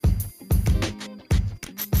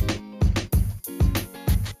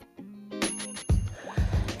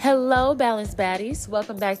Hello, Balanced Baddies.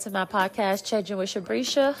 Welcome back to my podcast, Changing with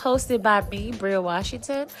Bria, hosted by me, Bria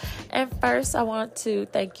Washington. And first, I want to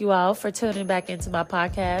thank you all for tuning back into my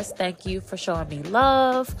podcast. Thank you for showing me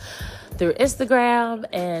love through Instagram.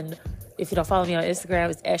 And if you don't follow me on Instagram,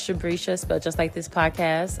 it's @Bria, spelled just like this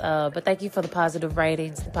podcast. But thank you for the positive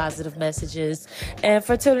ratings, the positive messages, and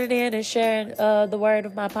for tuning in and sharing the word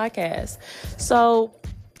of my podcast. So,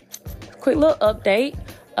 quick little update.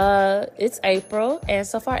 It's April, and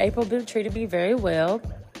so far April been treating me very well.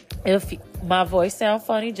 If my voice sounds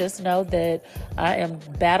funny, just know that I am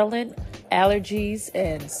battling allergies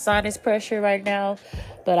and sinus pressure right now,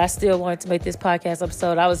 but I still wanted to make this podcast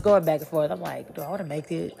episode. I was going back and forth. I'm like, do I want to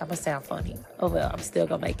make it? I'm going to sound funny. Oh, well, I'm still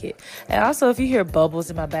going to make it. And also, if you hear bubbles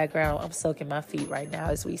in my background, I'm soaking my feet right now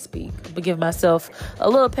as we speak. I'm giving myself a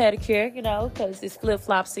little pedicure, because it's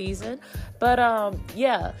flip-flop season. But,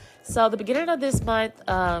 yeah. So the beginning of this month,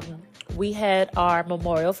 we had our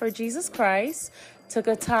memorial for Jesus Christ. Took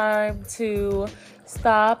a time to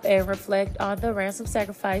stop and reflect on the ransom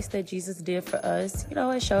sacrifice that Jesus did for us,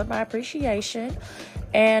 and showed my appreciation.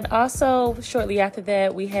 And also, shortly after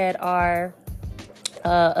that, we had our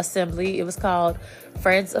assembly. It was called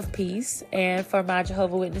Friends of Peace. And for my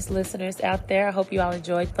Jehovah's Witness listeners out there, I hope you all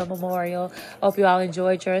enjoyed the memorial. I hope you all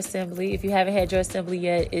enjoyed your assembly. If you haven't had your assembly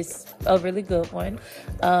yet, it's a really good one.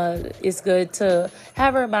 It's good to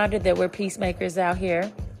have a reminder that we're peacemakers out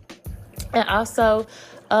here. And also,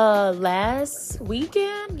 last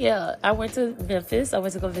weekend, I went to Memphis. I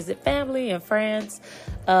went to go visit family and friends.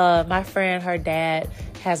 My friend, her dad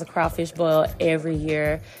has a crawfish boil every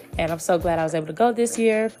year, and I'm so glad I was able to go this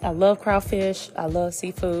year. I love crawfish. I love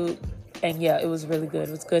seafood. And it was really good.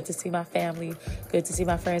 It was good to see my family, good to see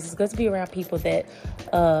my friends. It's good to be around people that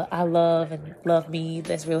I love and love me,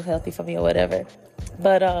 that's real healthy for me or whatever.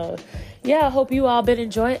 But I hope you all been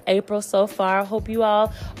enjoying April so far. I hope you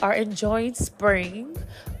all are enjoying spring.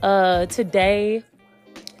 Today,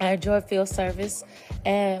 I enjoyed field service,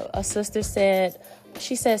 and a sister said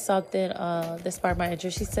something that sparked my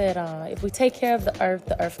interest. She said, if we take care of the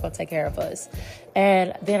earth will take care of us.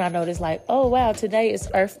 And then I noticed, oh, wow, today is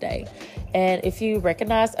Earth Day. And if you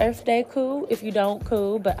recognize Earth Day, cool. If you don't,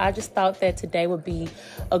 cool. But I just thought that today would be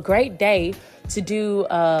a great day to do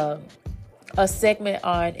a segment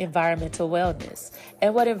on environmental wellness.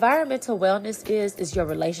 And what environmental wellness is your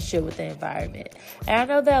relationship with the environment. And I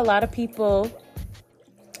know that a lot of people,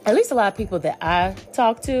 at least a lot of people that I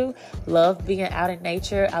talk to, love being out in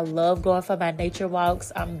nature. I love going for my nature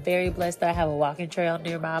walks. I'm very blessed that I have a walking trail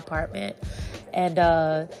near my apartment. And,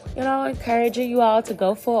 encouraging you all to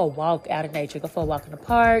go for a walk out in nature. Go for a walk in the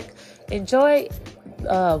park. Enjoy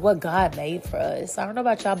what God made for us. I don't know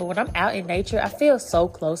about y'all, but when I'm out in nature, I feel so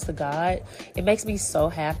close to God. It makes me so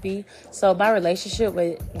happy. So my relationship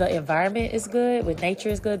with the environment is good, with nature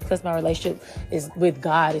is good, because my relationship is with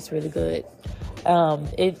God is really good.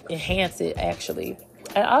 It enhances it, actually.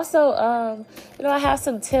 And also, I have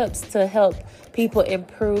some tips to help people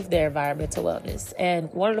improve their environmental wellness.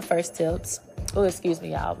 And one of the first tips, excuse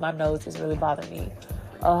me, y'all, my nose is really bothering me.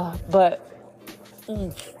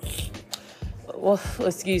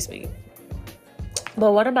 Excuse me.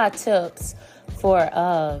 But one of my tips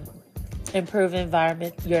for improving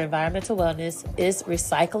your environmental wellness is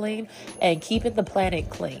recycling and keeping the planet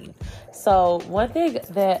clean. So one thing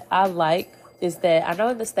that I like is that I know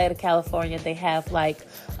in the state of California, they have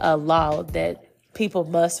a law that people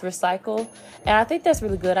must recycle. And I think that's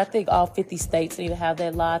really good. I think all 50 states need to have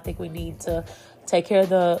that law. I think we need to take care of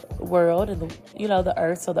the world and the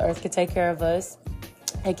earth, so the earth can take care of us.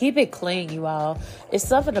 And keep it clean, you all. It's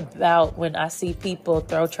something about when I see people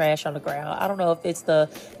throw trash on the ground. I don't know if it's the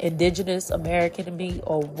indigenous American in me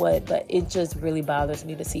or what, but it just really bothers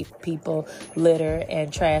me to see people litter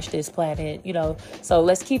and trash this planet, So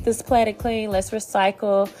let's keep this planet clean. Let's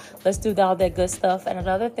recycle. Let's do all that good stuff. And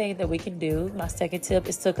another thing that we can do, my second tip,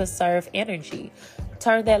 is to conserve energy.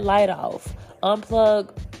 Turn that light off.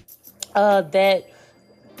 Unplug that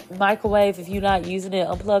microwave if you're not using it.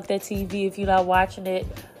 Unplug that TV if you're not watching it.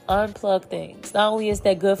 Unplug things. Not only is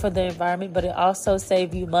that good for the environment, but it also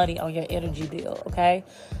saves you money on your energy bill, okay?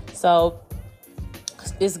 So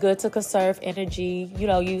it's good to conserve energy,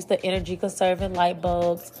 use the energy conserving light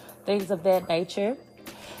bulbs, things of that nature.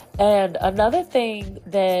 And another thing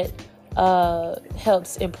that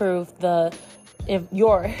helps improve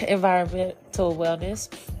your environmental wellness,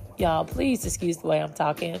 y'all, please excuse the way I'm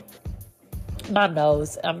talking. my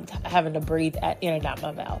nose. I'm having to breathe in and out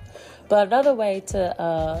my mouth. But another way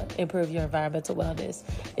to improve your environmental wellness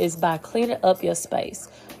is by cleaning up your space.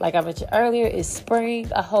 Like I mentioned earlier, it's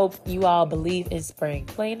spring. I hope you all believe in spring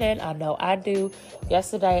cleaning. I know I do.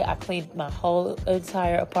 Yesterday, I cleaned my whole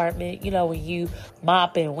entire apartment. You know, when you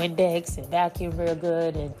mop and Windex and vacuum real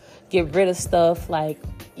good and get rid of stuff, like,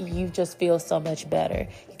 you just feel so much better.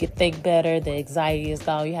 You can think better. The anxiety is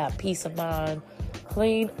gone. You have peace of mind.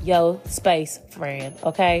 Clean your space, friend.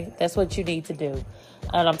 Okay? That's what you need to do.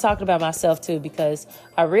 And I'm talking about myself too, because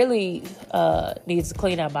I really need to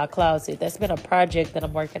clean out my closet. That's been a project that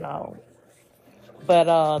I'm working on. But,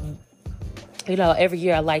 every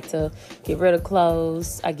year I like to get rid of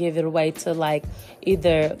clothes. I give it away to like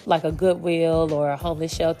either like a Goodwill or a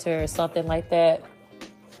homeless shelter or something like that.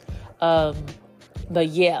 But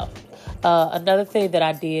yeah. Another thing that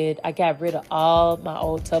I did, I got rid of all my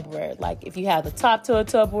old Tupperware. Like, if you have the top to a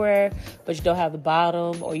Tupperware, but you don't have the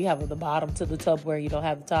bottom, or you have the bottom to the Tupperware, you don't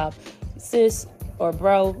have the top, sis or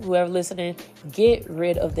bro, whoever listening, get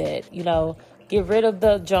rid of that. Get rid of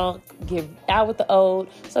the junk, get out with the old,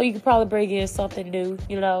 so you can probably bring in something new,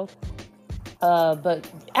 but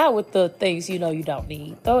out with the things you don't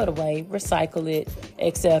need. Throw it away, recycle it,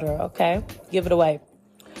 etc. Okay? Give it away.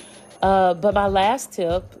 But my last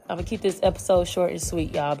tip, I'm going to keep this episode short and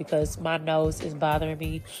sweet, y'all, because my nose is bothering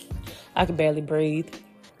me. I can barely breathe.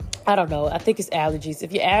 I don't know. I think it's allergies.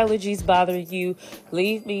 If your allergies bothering you,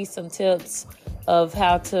 leave me some tips of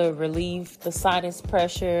how to relieve the sinus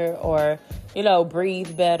pressure or,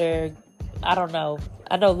 breathe better. I don't know.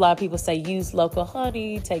 I know a lot of people say use local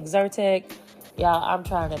honey, take Zyrtec. Y'all, I'm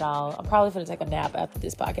trying it all. I'm probably going to take a nap after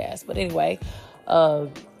this podcast. But anyway,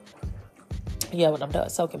 when I'm done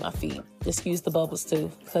soaking my feet, just use the bubbles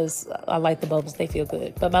too, because I like the bubbles. They feel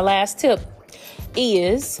good. But my last tip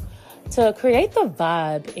is to create the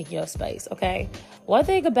vibe in your space, okay? One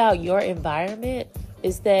thing about your environment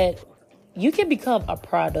is that you can become a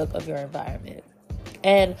product of your environment.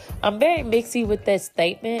 And I'm very mixy with that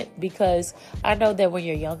statement, because I know that when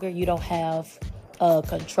you're younger, you don't have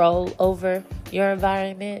control over your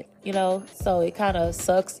environment, so it kind of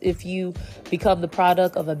sucks if you become the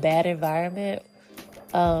product of a bad environment.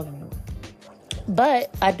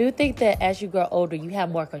 But I do think that as you grow older, you have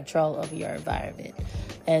more control over your environment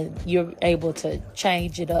and you're able to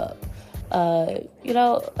change it up.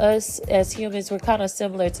 Us as humans, we're kind of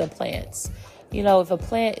similar to plants. If a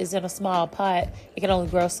plant is in a small pot, it can only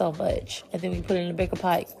grow so much. And then when you put it in a bigger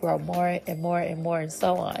pot, it can grow more and more and more and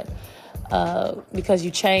so on. Because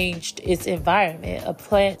you changed its environment. A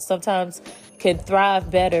plant sometimes can thrive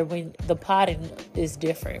better when the potting is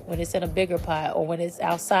different, when it's in a bigger pot or when it's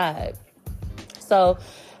outside. So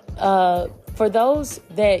for those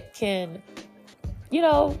that can,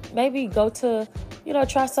 maybe go to,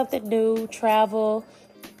 try something new, travel,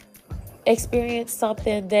 experience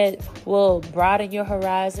something that will broaden your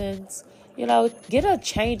horizons, get a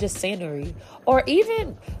change of scenery. Or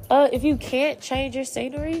even if you can't change your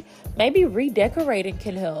scenery, maybe redecorating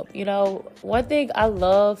can help. One thing I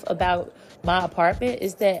love about my apartment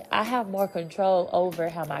is that I have more control over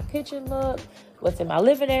how my kitchen looks, what's in my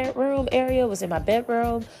living room area, what's in my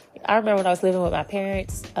bedroom. I remember when I was living with my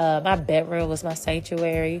parents, my bedroom was my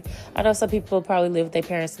sanctuary. I know some people probably live with their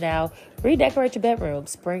parents now. Redecorate your bedroom,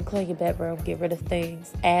 spring clean your bedroom, get rid of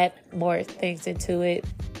things, add more things into it.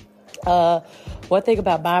 One thing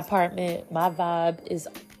about my apartment, my vibe is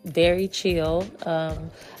very chill.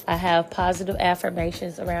 I have positive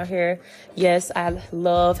affirmations around here. Yes, I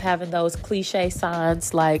love having those cliche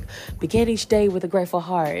signs like begin each day with a grateful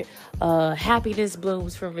heart. Happiness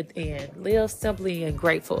blooms from within. Live simply and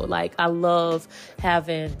grateful. Like, I love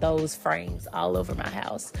having those frames all over my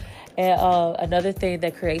house. And another thing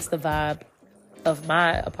that creates the vibe of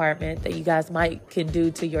my apartment that you guys can do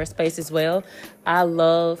to your space as well, I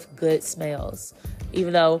love good smells.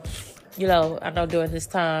 Even though, I know during this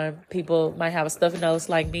time people might have a stuffy nose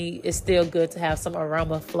like me, it's still good to have some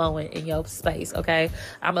aroma flowing in your space, okay?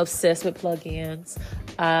 I'm obsessed with plug-ins.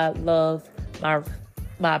 I love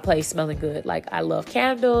my place smelling good. Like, I love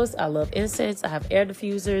candles, I love incense, I have air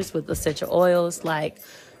diffusers with essential oils. Like,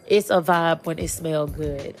 it's a vibe when it smells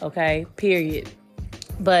good, okay? Period.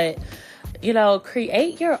 But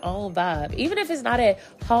create your own vibe. Even if it's not at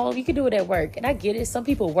home, you can do it at work. And I get it. Some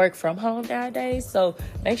people work from home nowadays. So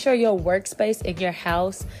make sure your workspace in your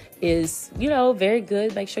house is, very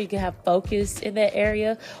good. Make sure you can have focus in that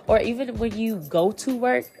area. Or even when you go to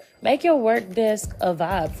work, make your work desk a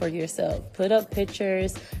vibe for yourself. Put up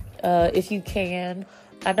pictures if you can.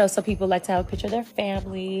 I know some people like to have a picture of their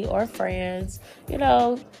family or friends,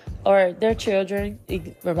 or their children.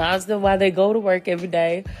 It reminds them why they go to work every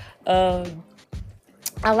day.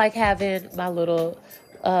 I like having my little,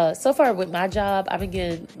 so far with my job, I've been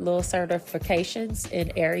getting little certifications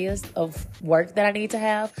in areas of work that I need to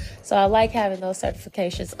have. So I like having those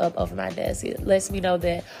certifications up over my desk. It lets me know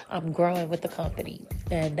that I'm growing with the company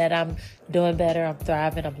and that I'm doing better. I'm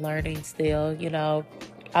thriving. I'm learning still.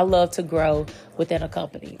 I love to grow within a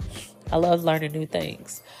company. I love learning new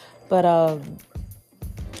things. But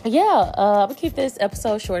yeah, I'm gonna keep this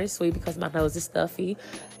episode short and sweet because my nose is stuffy.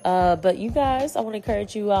 But you guys, I want to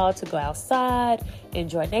encourage you all to go outside,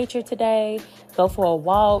 enjoy nature today, go for a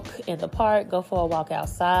walk in the park, go for a walk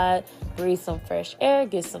outside, breathe some fresh air,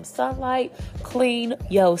 get some sunlight, clean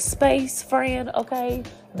your space, friend, okay?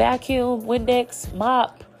 Vacuum, Windex,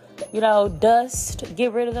 mop, dust,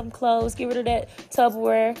 get rid of them clothes, get rid of that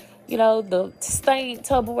Tupperware, the stained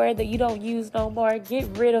Tupperware that you don't use no more.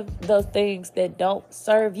 Get rid of those things that don't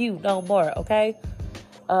serve you no more, okay?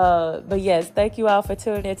 But yes, thank you all for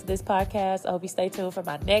tuning into this podcast. I hope you stay tuned for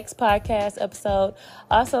my next podcast episode.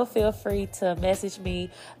 Also, feel free to message me.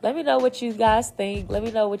 Let me know what you guys think. Let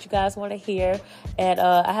me know what you guys want to hear. And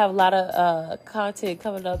I have a lot of content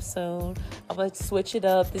coming up soon. I'm going to switch it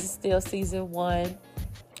up. This is still season 1.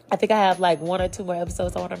 I think I have like 1 or 2 more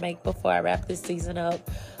episodes I want to make before I wrap this season up.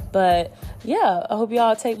 But yeah, I hope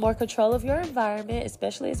y'all take more control of your environment,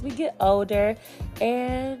 especially as we get older.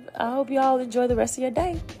 And I hope y'all enjoy the rest of your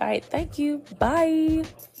day. All right, thank you. Bye.